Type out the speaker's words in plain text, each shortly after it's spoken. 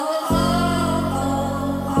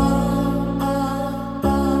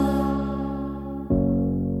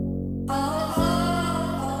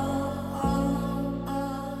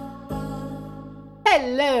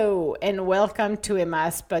Hello and welcome to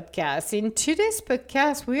Emma's podcast. In today's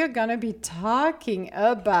podcast, we are going to be talking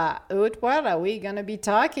about, what are we going to be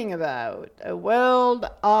talking about? A world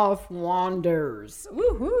of wonders.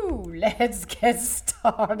 Woohoo! Let's get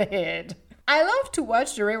started. I love to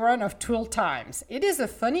watch the rerun of Tool Times. It is a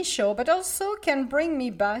funny show, but also can bring me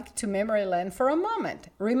back to memory lane for a moment,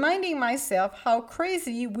 reminding myself how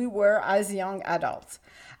crazy we were as young adults,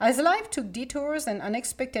 as life took detours and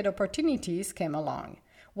unexpected opportunities came along.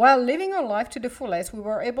 While living our life to the fullest, we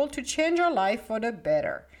were able to change our life for the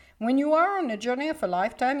better. When you are on a journey of a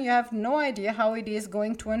lifetime, you have no idea how it is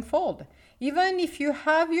going to unfold. Even if you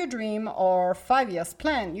have your dream or 5 years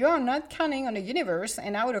plan, you are not counting on the universe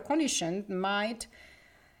and outer conditions might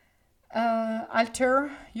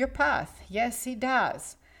alter your path. Yes, it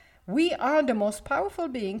does. We are the most powerful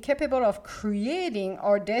being capable of creating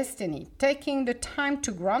our destiny. Taking the time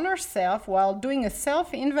to ground ourselves while doing a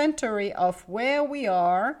self-inventory of where we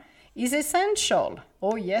are is essential.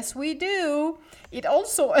 Oh, yes, we do. It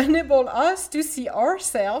also enables us to see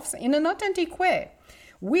ourselves in an authentic way.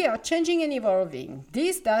 We are changing and evolving.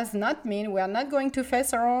 This does not mean we are not going to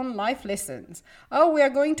face our own life lessons, or we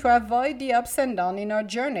are going to avoid the ups and downs in our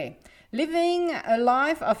journey. Living a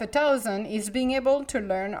life of 1,000 is being able to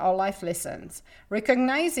learn our life lessons,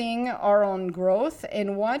 recognizing our own growth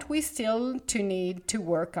and what we still need to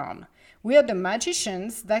work on. We are the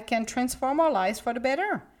magicians that can transform our lives for the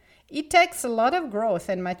better. It takes a lot of growth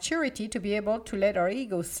and maturity to be able to let our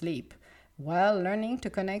ego sleep, while learning to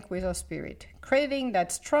connect with our spirit, creating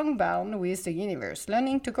that strong bond with the universe,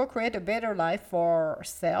 learning to co-create a better life for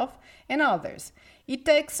ourselves and others. It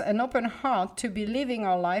takes an open heart to be living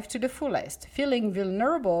our life to the fullest. Feeling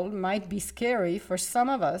vulnerable might be scary for some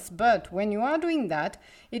of us, but when you are doing that,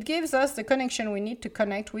 it gives us the connection we need to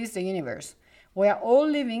connect with the universe. We are all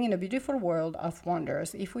living in a beautiful world of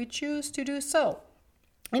wonders if we choose to do so.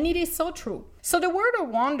 And it is so true. So the world of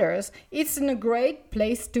wonders, it's in a great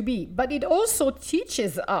place to be, but it also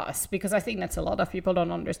teaches us, because I think that's a lot of people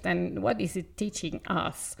don't understand, what is it teaching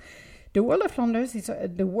us? The world of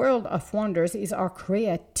wonders is our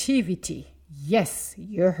creativity. Yes,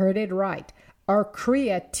 you heard it right. Our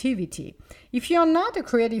creativity. If you're not a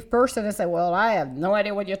creative person and say, well, I have no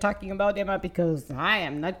idea what you're talking about, Emma, because I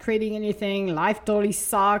am not creating anything. Life totally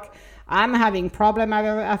sucks. I'm having problem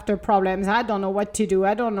after problems. I don't know what to do.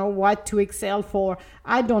 I don't know what to excel for.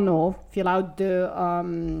 I don't know. Fill out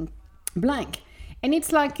the blank. And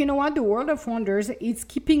it's like, you know what? The world of wonders is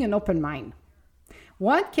keeping an open mind.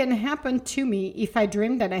 What can happen to me if I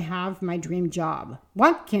dream that I have my dream job?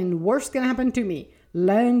 What can worse can happen to me?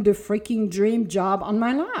 Land the freaking dream job on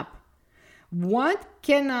my lap. What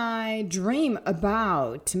can I dream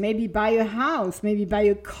about? Maybe buy a house, maybe buy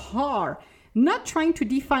a car. Not trying to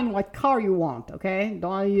define what car you want, okay?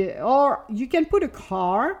 Or you can put a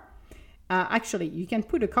car. You can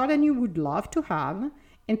put a car that you would love to have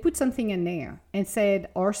and put something in there and say,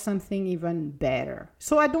 or something even better.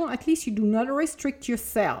 So at least you do not restrict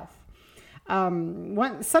yourself.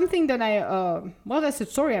 Something that that's a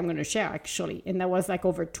story I'm going to share actually. And that was like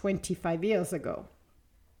over 25 years ago.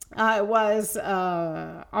 I was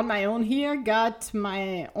on my own here, got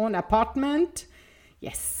my own apartment.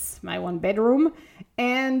 Yes, my one bedroom.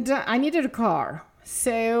 And I needed a car.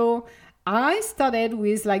 So I started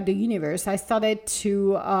with like the universe. I started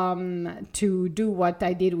to do what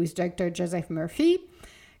I did with Dr. Joseph Murphy.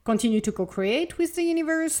 Continue to co-create with the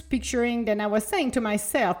universe, picturing, then I was saying to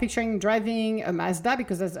myself, picturing driving a Mazda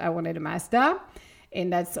because I wanted a Mazda.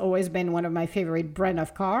 And that's always been one of my favorite brand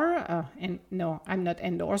of car. And no, I'm not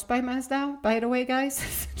endorsed by Mazda, by the way,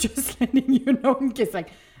 guys. Just letting you know in case like,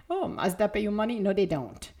 oh, Mazda pay you money? No, they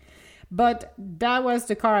don't. But that was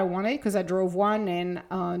the car I wanted because I drove one,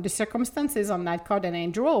 and the circumstances on that car that I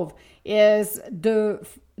drove is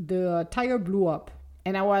the tire blew up.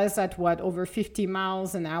 And I was at over 50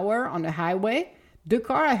 miles an hour on the highway. The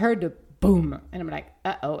car, I heard the boom. And I'm like,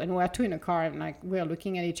 uh-oh. And we're two in a car. I'm like, we're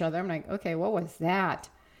looking at each other. I'm like, okay, what was that?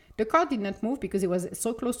 The car did not move because it was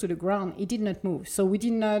so close to the ground. It did not move. So we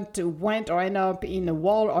did not went or end up in a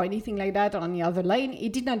wall or anything like that on the other lane.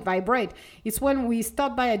 It did not vibrate. It's when we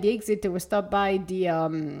stopped by at the exit, we stopped by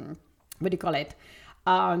the,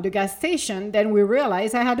 the gas station, then we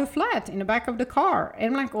realized I had a flat in the back of the car. And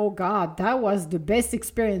I'm like, oh God, that was the best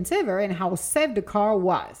experience ever, and how safe the car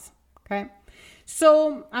was. Okay.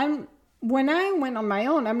 So when I went on my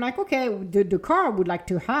own, I'm like, okay, the car I would like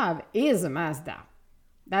to have is a Mazda.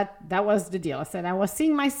 That was the deal. I said I was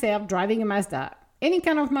seeing myself driving a Mazda. Any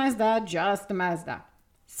kind of Mazda, just a Mazda.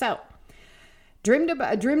 So dreamed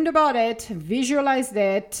about it, visualized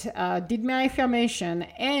it, did my affirmation,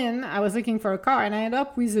 and I was looking for a car, and I ended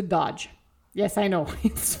up with a Dodge. Yes, I know.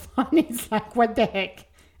 It's funny. It's like, what the heck?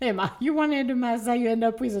 Emma, you wanted a Mazda, you end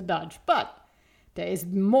up with a Dodge. But there is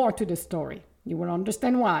more to the story. You will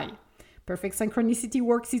understand why. Perfect synchronicity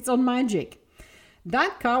works its own magic.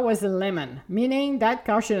 That car was a lemon, meaning that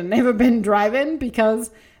car should have never been driven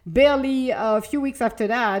because barely a few weeks after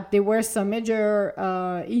that, there were some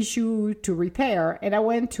major issue to repair. And I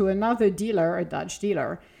went to another dealer, a Dodge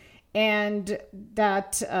dealer, and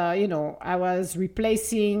that, I was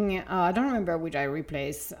replacing, I don't remember which I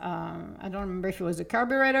replaced. I don't remember if it was the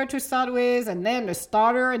carburetor to start with, and then the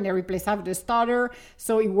starter, and they replaced half the starter.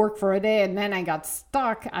 So it worked for a day, and then I got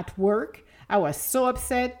stuck at work. I was so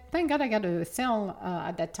upset. Thank God I got a sale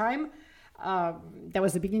at that time. That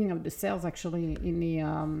was the beginning of the sales, actually, in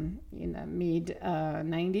the mid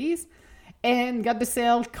 90s. And got the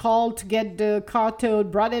sale, called to get the car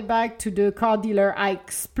towed, brought it back to the car dealer. I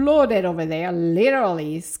exploded over there,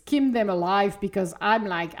 literally skimmed them alive because I'm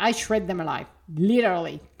like, I shred them alive,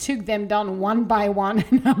 literally took them down one by one.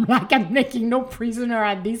 And I'm like, I'm making no prisoner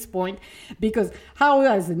at this point because how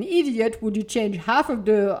as an idiot would you change half of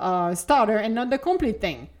the starter and not the complete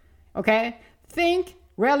thing? Okay, think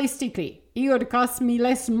realistically. It would cost me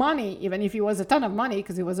less money, even if it was a ton of money,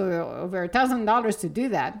 because it was over $1,000 to do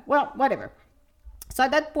that. Well, whatever. So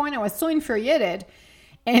at that point, I was so infuriated,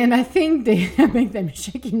 and I think they make them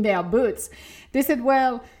shaking their boots. They said,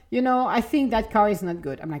 well, I think that car is not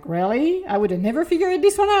good. I'm like, really? I would have never figured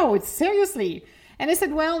this one out. Seriously. And they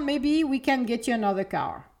said, well, maybe we can get you another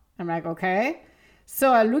car. I'm like, okay.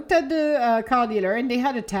 So I looked at the car dealer, and they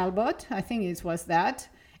had a Talbot. I think it was that.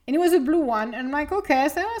 And it was a blue one. And I'm like, okay,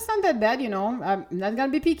 so it's not that bad, I'm not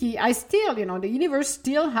going to be picky. I still, the universe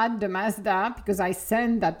still had the Mazda because I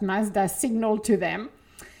sent that Mazda signal to them.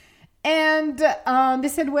 And they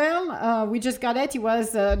said, well, we just got it. It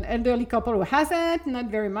was an elderly couple who has it, not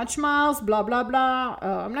very much miles, blah, blah, blah.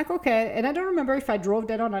 I'm like, okay. And I don't remember if I drove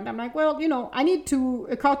that or not. I'm like, well, I need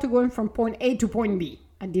a car to go from point A to point B.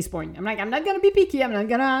 At this point, I'm like, I'm not going to be picky. I'm not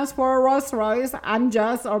going to ask for a Rolls Royce.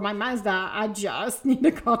 or my Mazda. I just need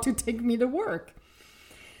a car to take me to work.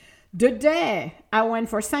 The day I went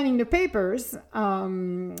for signing the papers,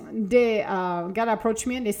 they got to approach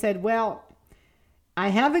me and they said, well, I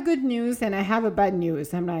have a good news and I have a bad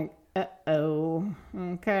news. I'm like, uh-oh.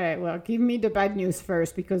 Okay, well, give me the bad news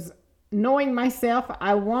first because knowing myself,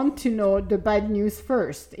 I want to know the bad news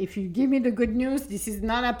first. If you give me the good news, this is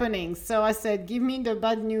not happening. So I said, give me the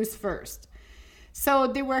bad news first. So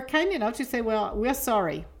they were kind enough to say, well, we're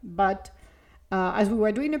sorry. But as we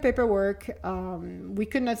were doing the paperwork, we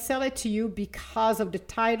could not sell it to you because of the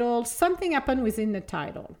title. Something happened within the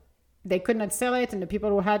title. They could not sell it, and the people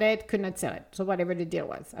who had it could not sell it. So whatever the deal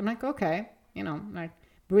was. I'm like, okay, like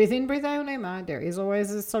breathe in, breathe out, Emma. There is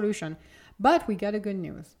always a solution. But we got a good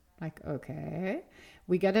news. Like, okay,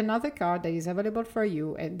 we got another car that is available for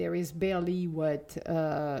you, and there is barely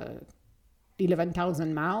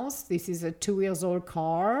 11,000 miles. This is a 2-year-old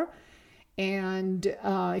car, and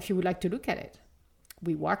if you would like to look at it.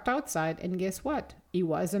 We walked outside, and guess what? It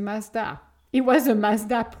was a Mazda. It was a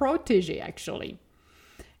Mazda Protege, actually.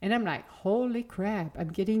 And I'm like, holy crap, I'm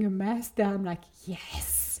getting a Mazda. I'm like,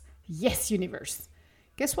 yes, universe.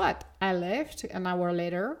 Guess what? I left an hour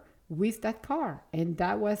later with that car, and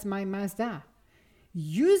that was my Mazda.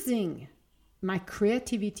 Using my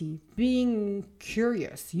creativity, being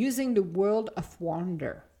curious, using the world of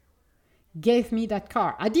wonder, gave me that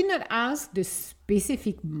car. I did not ask the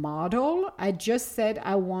specific model. I just said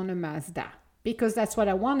I want a Mazda because that's what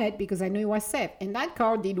I wanted, because I knew it was safe. And that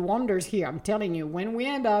car did wonders here. I'm telling you, when we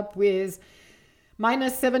end up with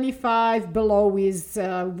minus 75 below with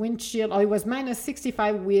windshield, or it was minus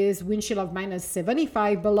 65 with windshield of minus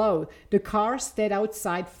 75 below. The car stayed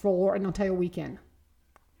outside for an entire weekend.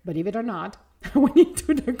 Believe it or not, I went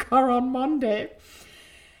into the car on Monday.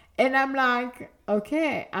 And I'm like,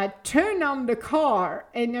 okay, I turn on the car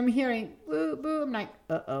and I'm hearing boo, boo. I'm like,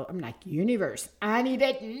 uh-oh. I'm like, universe, I need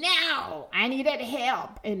it now. I needed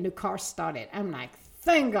help. And the car started. I'm like,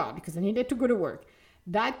 thank God, because I needed to go to work.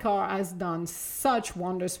 That car has done such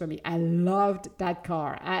wonders for me. I loved that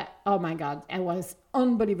car. Oh my God, it was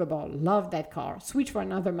unbelievable. Loved that car. Switched for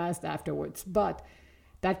another Mazda afterwards, but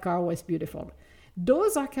that car was beautiful.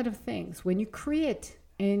 Those are kind of things when you create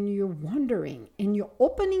and you're wondering and you're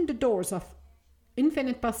opening the doors of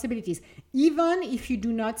infinite possibilities, even if you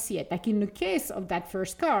do not see it. Like in the case of that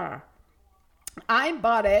first car, I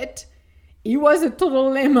bought it. It was a total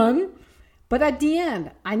lemon, but at the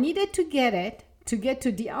end, I needed to get it to get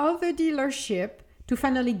to the other dealership to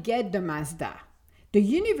finally get the Mazda. The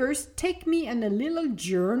universe take me on a little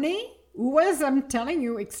journey. It was, I'm telling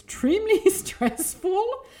you, extremely stressful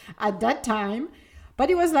at that time. But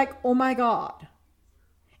it was like, oh my God.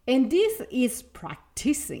 And this is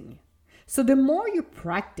practicing. So the more you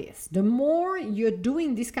practice, the more you're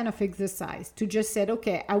doing this kind of exercise to just say,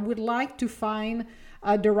 okay, I would like to find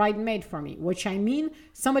the right mate for me, which I mean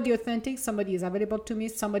somebody authentic, somebody is available to me,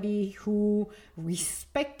 somebody who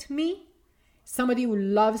respects me, somebody who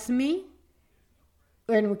loves me,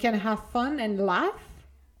 and we can have fun and laugh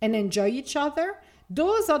and enjoy each other.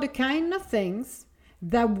 Those are the kind of things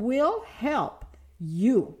that will help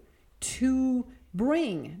you to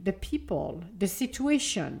bring the people, the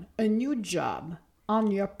situation, a new job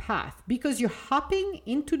on your path, because you're hopping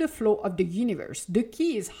into the flow of the universe. The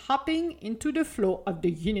key is hopping into the flow of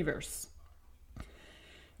the universe.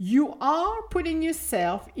 You are putting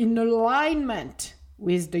yourself in alignment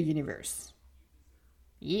with the universe.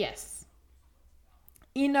 Yes.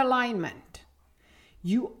 In alignment.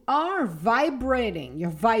 You are vibrating.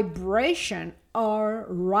 Your vibration are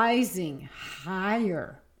rising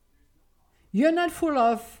higher. You're not full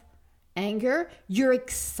of anger. You're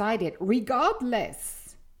excited,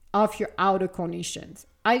 regardless of your outer conditions.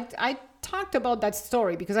 I talked about that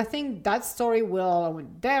story because I think that story will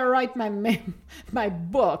dare write my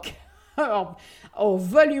book, or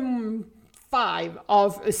volume 5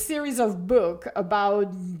 of a series of book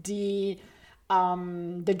about the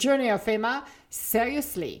journey of Emma.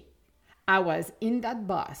 Seriously, I was in that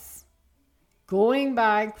bus going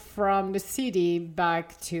back from the city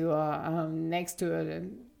back to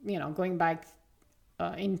going back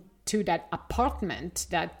into that apartment,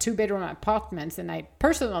 that 2-bedroom apartment, and I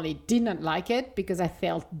personally didn't like it because I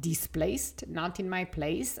felt displaced, not in my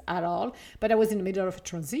place at all. But I was in the middle of a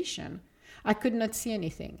transition. I could not see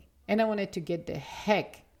anything, and I wanted to get the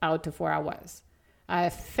heck out of where I was. I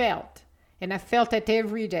felt it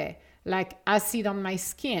every day, like acid on my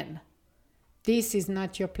skin. This is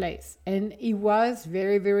not your place. And it was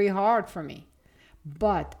very, very hard for me.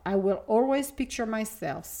 But I will always picture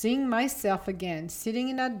myself, seeing myself again, sitting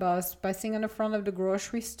in that bus, passing on the front of the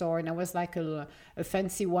grocery store. And I was like a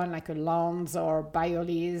fancy one, like a Lawns or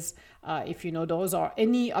Biolis, if you know those, or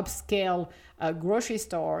any upscale grocery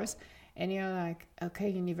stores. And you're like, okay,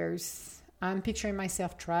 universe, I'm picturing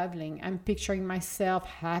myself traveling. I'm picturing myself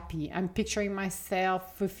happy. I'm picturing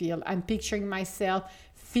myself fulfilled. I'm picturing myself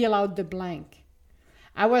fill out the blank.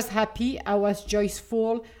 I was happy. I was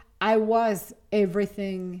joyful. I was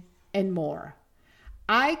everything and more.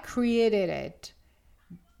 I created it.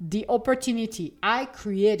 The opportunity, I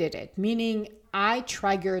created it, meaning I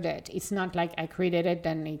triggered it. It's not like I created it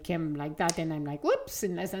and it came like that and I'm like, whoops,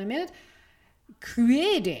 in less than a minute.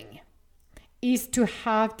 Creating is to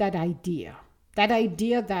have that idea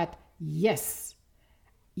that, yes,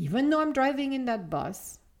 even though I'm driving in that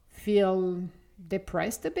bus, feel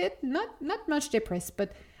depressed a bit, not much depressed,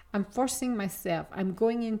 but I'm forcing myself. I'm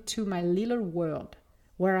going into my little world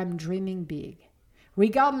where I'm dreaming big,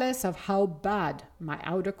 regardless of how bad my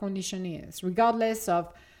outer condition is, regardless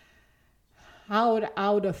of how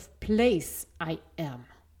out of place I am.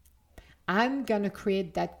 I'm going to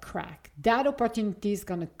create that crack. That opportunity is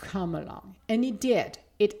going to come along. And it did.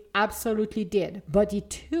 It absolutely did. But it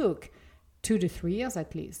took 2 to 3 years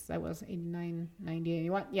at least. That was 89, 90,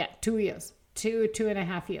 81. Yeah, 2 years.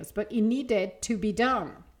 2.5 years. But it needed to be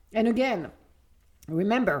done. And again,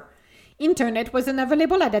 remember, internet wasn't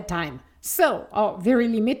available at that time. So, very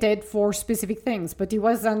limited for specific things, but it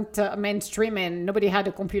wasn't mainstream and nobody had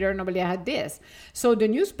a computer, nobody had this. So the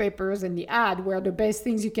newspapers and the ad were the best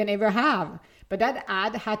things you can ever have. But that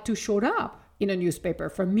ad had to show up in a newspaper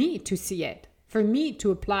for me to see it, for me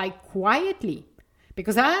to apply quietly,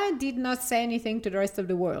 because I did not say anything to the rest of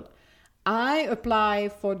the world. I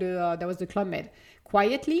applied for that was the Club Med.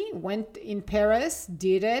 Quietly, went in Paris,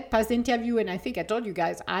 did it, passed the interview, and I think I told you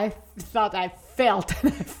guys, I thought I felt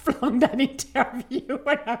and I flunked that interview,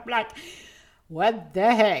 and I'm like, what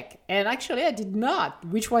the heck? And actually I did not,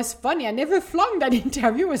 which was funny. I never flunked that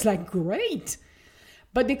interview. It was like, great.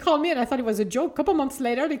 But they called me and I thought it was a joke. A couple months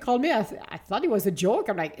later, they called me. I thought it was a joke.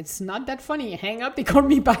 I'm like, it's not that funny. Hang up. They called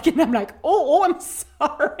me back and I'm like, oh, I'm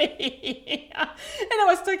sorry. And I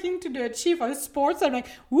was talking to the chief of sports. I'm like,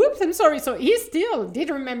 whoops, I'm sorry. So he still did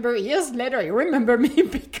remember years later. He remembered me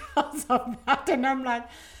because of that. And I'm like,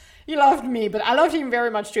 he loved me, but I loved him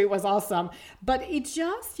very much too. It was awesome. But it's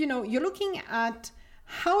just, you're looking at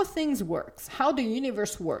how things works, how the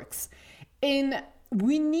universe works. And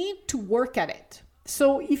we need to work at it.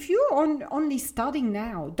 So if you're only starting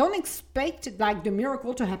now, don't expect like the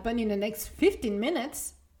miracle to happen in the next 15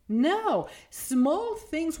 minutes. No, small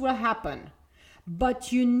things will happen,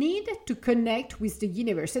 but you need to connect with the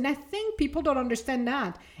universe. And I think people don't understand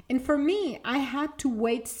that. And for me, I had to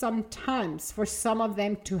wait sometimes for some of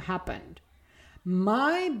them to happen.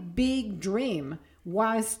 My big dream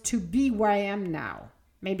was to be where I am now.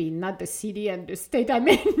 Maybe not the city and the state I'm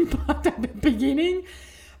in, but at the beginning.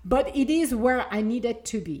 But it is where I needed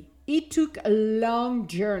to be. It took a long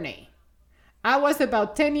journey. I was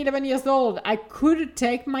about 10, 11 years old. I couldn't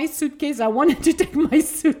take my suitcase. I wanted to take my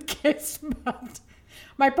suitcase, but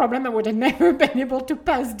my problem, I would have never been able to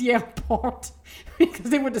pass the airport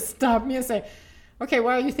because they would have stopped me and say, okay,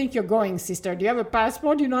 where do you think you're going, sister? Do you have a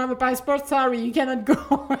passport? You don't have a passport? Sorry, you cannot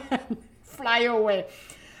go and fly away.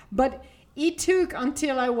 But it took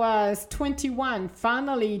until I was 21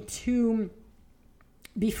 finally to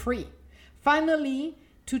be free. Finally,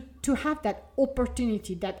 to have that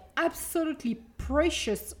opportunity, that absolutely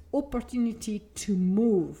precious opportunity to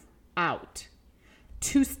move out,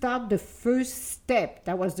 to start the first step.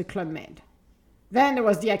 That was the Club Med. Then there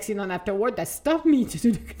was the accident afterward that stopped me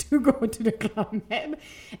to go to the Club Med.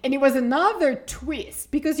 And it was another twist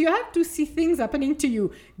because you have to see things happening to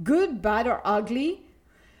you, good, bad, or ugly.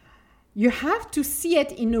 You have to see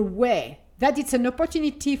it in a way that it's an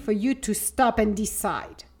opportunity for you to stop and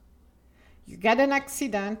decide. You got an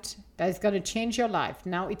accident that is going to change your life.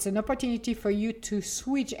 Now it's an opportunity for you to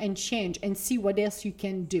switch and change and see what else you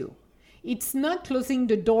can do. It's not closing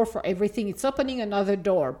the door for everything. It's opening another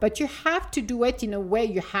door. But you have to do it in a way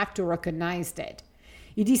you have to recognize that.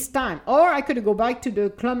 It is time. Or I could go back to the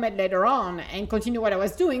Club Med later on and continue what I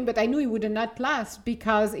was doing, but I knew it would not last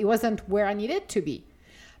because it wasn't where I needed to be.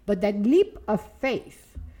 But that leap of faith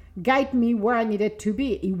guide me where I needed to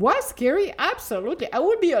be. It was scary, absolutely. I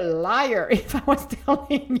would be a liar if I was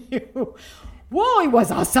telling you, whoa, it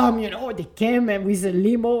was awesome. They came with a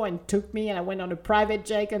limo and took me and I went on a private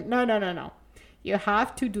jet. And no. You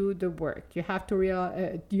have to do the work. You have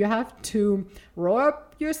to roll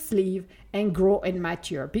up your sleeve and grow and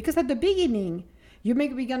mature. Because at the beginning, you may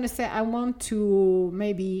be going to say, I want to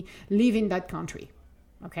maybe live in that country.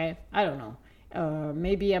 Okay? I don't know.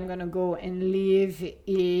 Maybe I'm going to go and live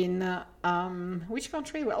in, which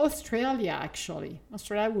country? Well, Australia, actually.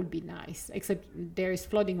 Australia would be nice, except there is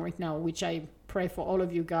flooding right now, which I pray for all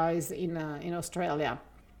of you guys in Australia.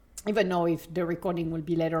 Even though if the recording will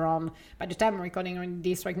be later on, by the time I'm recording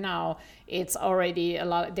this right now, it's already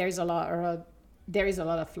there is a lot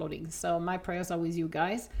of flooding. So my prayers are with you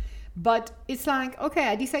guys. But it's like, okay,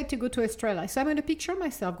 I decided to go to Australia. So I'm going to picture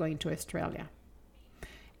myself going to Australia.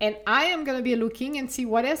 And I am going to be looking and see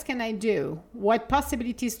what else can I do? What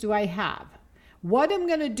possibilities do I have? What I'm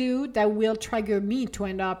going to do that will trigger me to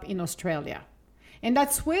end up in Australia? And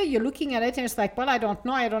that's where you're looking at it and it's like, well, I don't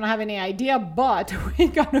know. I don't have any idea, but we're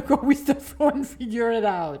going to go with the flow and figure it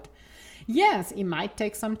out. Yes, it might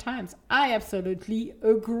take some time. I absolutely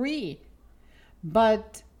agree.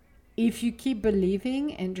 But if you keep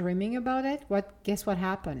believing and dreaming about it, guess what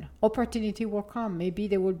happened? Opportunity will come. Maybe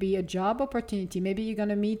there will be a job opportunity. Maybe you're going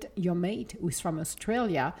to meet your mate who's from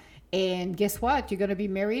Australia. And guess what? You're going to be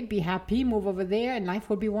married, be happy, move over there, and life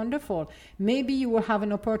will be wonderful. Maybe you will have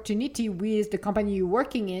an opportunity with the company you're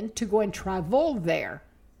working in to go and travel there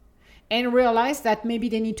and realize that maybe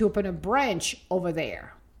they need to open a branch over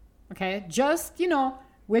there. Okay?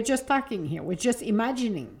 We're just talking here. We're just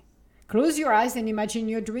imagining. Close your eyes and imagine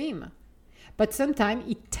your dream. But sometimes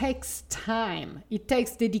it takes time. It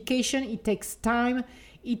takes dedication. It takes time.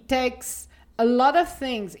 It takes a lot of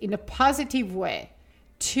things in a positive way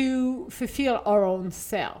to fulfill our own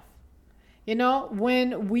self.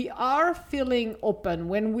 When we are feeling open,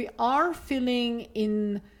 when we are feeling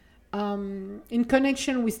in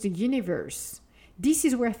connection with the universe, this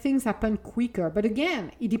is where things happen quicker. But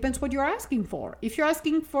again, it depends what you're asking for. If you're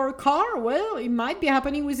asking for a car, well, it might be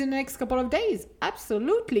happening within the next couple of days.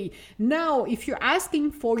 Absolutely. Now, if you're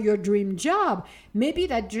asking for your dream job, maybe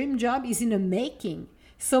that dream job is in the making.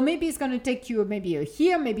 So maybe it's going to take you maybe a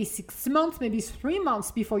year, maybe 6 months, maybe 3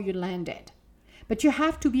 months before you land it. But you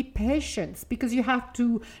have to be patient because you have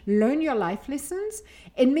to learn your life lessons.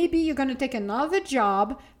 And maybe you're going to take another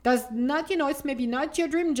job that's not, it's maybe not your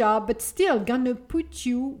dream job, but still going to put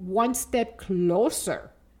you one step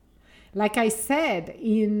closer. Like I said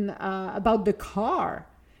about the car,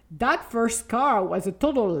 that first car was a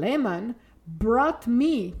total lemon, brought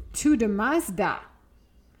me to the Mazda.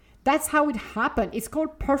 That's how it happened. It's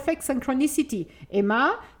called perfect synchronicity.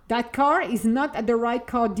 Emma, that car is not at the right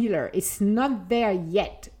car dealer. It's not there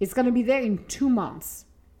yet. It's going to be there in 2 months,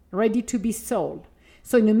 ready to be sold.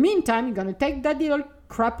 So in the meantime, you're going to take that little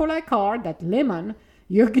crapola car, that lemon.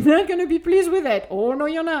 You're not going to be pleased with it. Oh, no,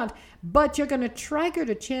 you're not. But you're going to trigger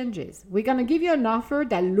the changes. We're going to give you an offer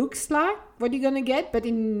that looks like what you're going to get. But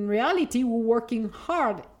in reality, we're working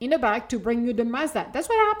hard in the back to bring you the Mazda. That's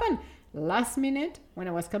what happened. Last minute, when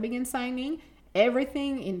I was coming and signing,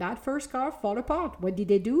 Everything in that first car fall apart. What did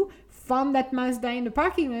they do? Found that Mazda in the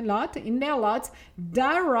parking lot, in their lots.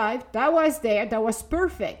 That arrived, that was there, that was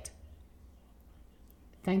perfect.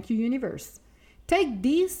 Thank you, universe. Take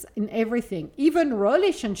this in everything, even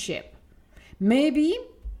relationship. Maybe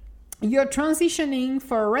you're transitioning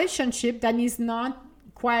for a relationship that is not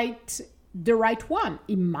quite the right one.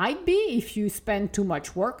 It might be if you spend too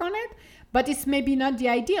much work on it, but it's maybe not the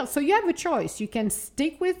ideal. So you have a choice. You can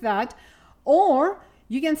stick with that, or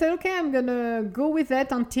you can say, okay, I'm going to go with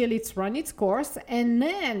that until it's run its course, and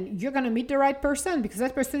then you're going to meet the right person because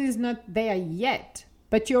that person is not there yet.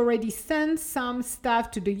 But you already sent some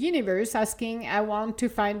stuff to the universe asking, I want to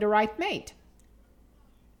find the right mate.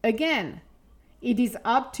 Again, it is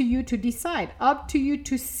up to you to decide, up to you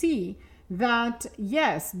to see that,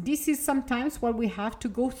 yes, this is sometimes what we have to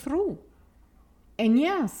go through. And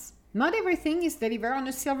yes, not everything is delivered on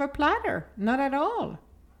a silver platter, not at all.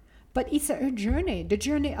 But it's a journey, the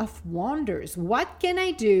journey of wonders. What can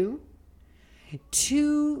I do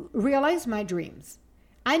to realize my dreams?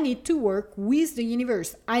 I need to work with the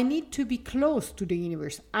universe. I need to be close to the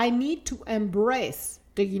universe. I need to embrace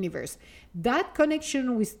the universe. That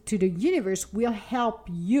connection to the universe will help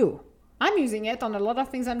you. I'm using it on a lot of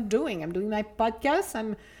things I'm doing. I'm doing my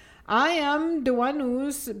podcast. I am the one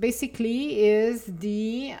who's basically is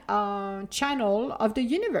the channel of the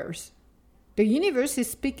universe. The universe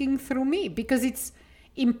is speaking through me because it's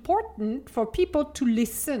important for people to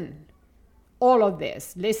listen. All of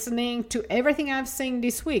this, listening to everything I've seen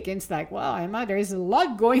this week. And it's like, well, Emma, there is a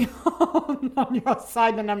lot going on your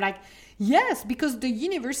side. And I'm like, yes, because the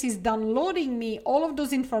universe is downloading me all of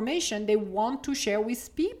those information they want to share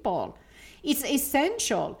with people. It's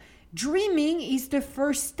essential. Dreaming is the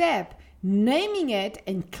first step. Naming it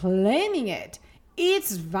and claiming it.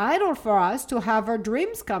 It's vital for us to have our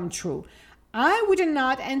dreams come true. I would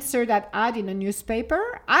not answer that ad in a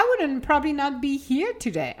newspaper. I wouldn't probably not be here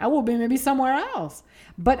today. I will be maybe somewhere else.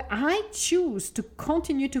 But I choose to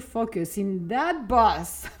continue to focus in that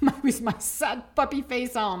bus with my sad puppy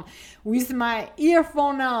face on, with my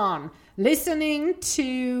earphone on, listening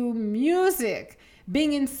to music,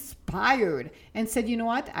 being inspired, and said, you know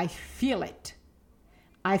what? I feel it.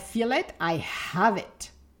 I feel it. I have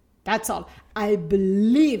it. That's all. I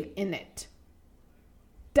believe in it.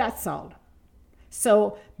 That's all.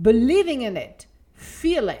 So believing in it,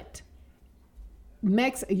 feel it,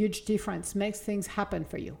 makes a huge difference, makes things happen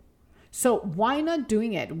for you. So why not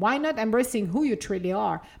doing it? Why not embracing who you truly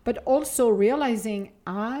are, but also realizing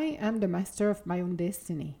I am the master of my own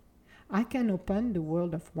destiny. I can open the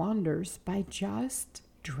world of wonders by just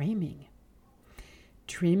dreaming.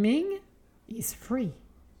 Dreaming is free.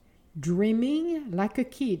 Dreaming like a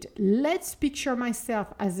kid. Let's picture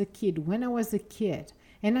myself as a kid when I was a kid.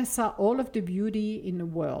 And I saw all of the beauty in the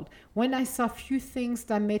world. When I saw few things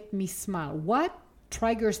that made me smile. What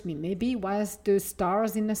triggers me? Maybe it was the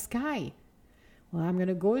stars in the sky. Well, I'm going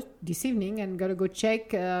to go this evening and going to go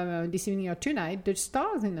check this evening or tonight the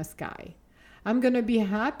stars in the sky. I'm going to be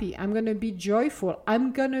happy. I'm going to be joyful.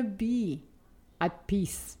 I'm going to be at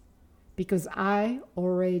peace because I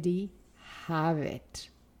already have it.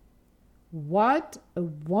 What a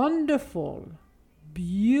wonderful,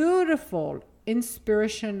 beautiful,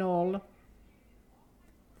 inspirational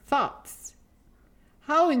thoughts.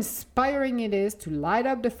 How inspiring it is to light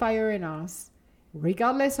up the fire in us,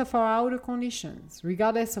 regardless of our outer conditions,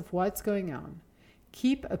 regardless of what's going on.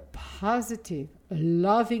 Keep a positive, a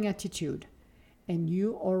loving attitude, and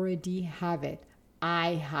you already have it.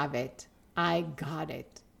 I have it. I got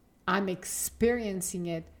it. I'm experiencing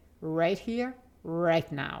it right here, right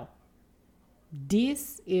now.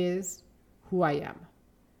 This is who I am.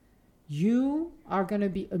 You are going to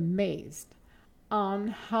be amazed on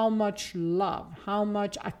how much love, how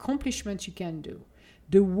much accomplishment you can do.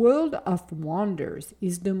 The world of wonders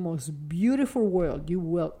is the most beautiful world you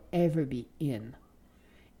will ever be in.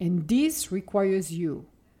 And this requires you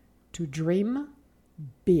to dream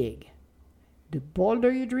big. The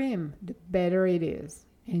bolder you dream, the better it is.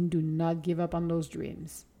 And do not give up on those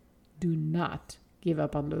dreams. Do not give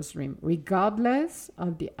up on those dreams, regardless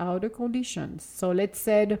of the outer conditions. So let's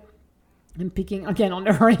say, I'm picking again on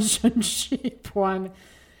the relationship one.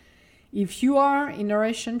 If you are in a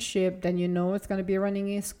relationship, then you know it's going to be running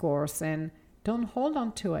its course, and don't hold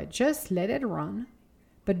on to it. Just let it run,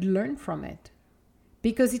 but learn from it.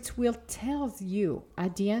 Because it will tell you,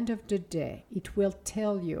 at the end of the day, it will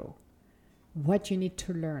tell you what you need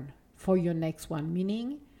to learn for your next one.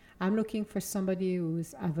 Meaning, I'm looking for somebody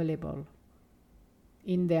who's available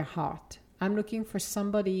in their heart. I'm looking for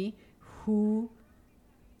somebody who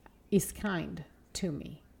is kind to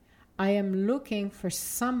me. I am looking for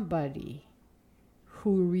somebody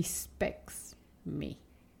who respects me.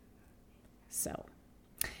 So,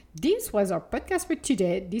 this was our podcast for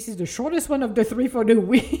today. This is the shortest one of the 3 for the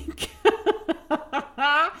week.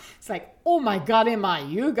 It's like, oh my God, Emma,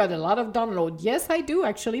 you got a lot of download. Yes, I do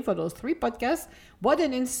actually for those 3 podcasts. What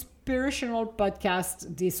an inspirational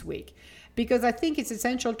podcast this week. Because I think it's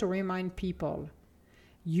essential to remind people,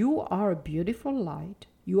 you are a beautiful light.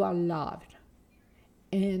 You are loved.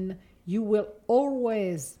 And you will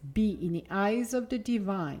always be in the eyes of the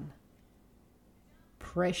divine,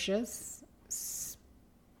 precious,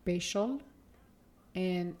 special,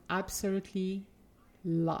 and absolutely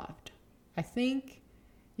loved. I think,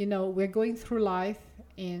 we're going through life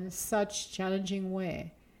in such challenging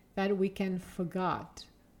way that we can forget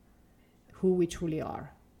who we truly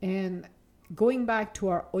are. And going back to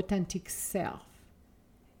our authentic self,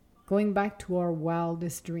 going back to our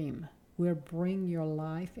wildest dream, will bring your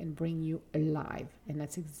life and bring you alive. And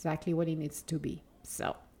that's exactly what it needs to be.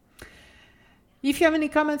 So, if you have any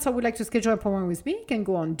comments or would like to schedule an appointment with me, you can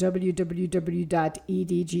go on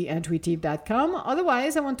www.edgintuitive.com.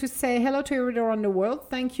 Otherwise, I want to say hello to everyone around the world.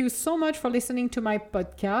 Thank you so much for listening to my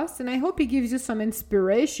podcast, and I hope it gives you some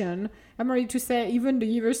inspiration. I'm ready to say, even the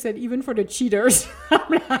universe said, even for the cheaters.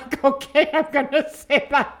 I'm like, okay, I'm going to say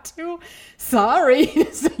that too. Sorry,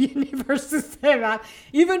 it's the universe to say that.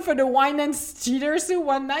 Even for the wine and cheaters who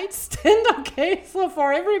one night stand, okay? So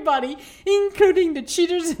for everybody, including the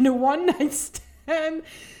cheaters and the one night stand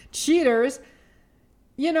cheaters,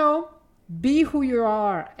 be who you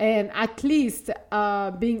are, and at least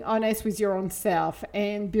being honest with your own self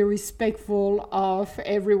and be respectful of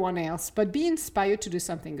everyone else, but be inspired to do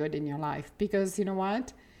something good in your life, because you know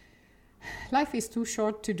what, life is too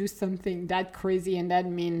short to do something that crazy and that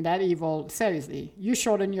mean, that evil. Seriously, you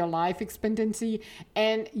shorten your life expectancy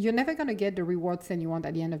and you're never going to get the rewards that you want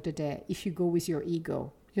at the end of the day if you go with your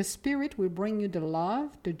ego. Your spirit will bring you the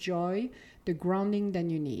love, the joy, the grounding that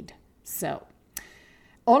you need. So,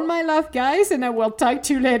 all my love, guys, and I will talk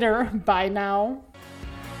to you later. Bye now.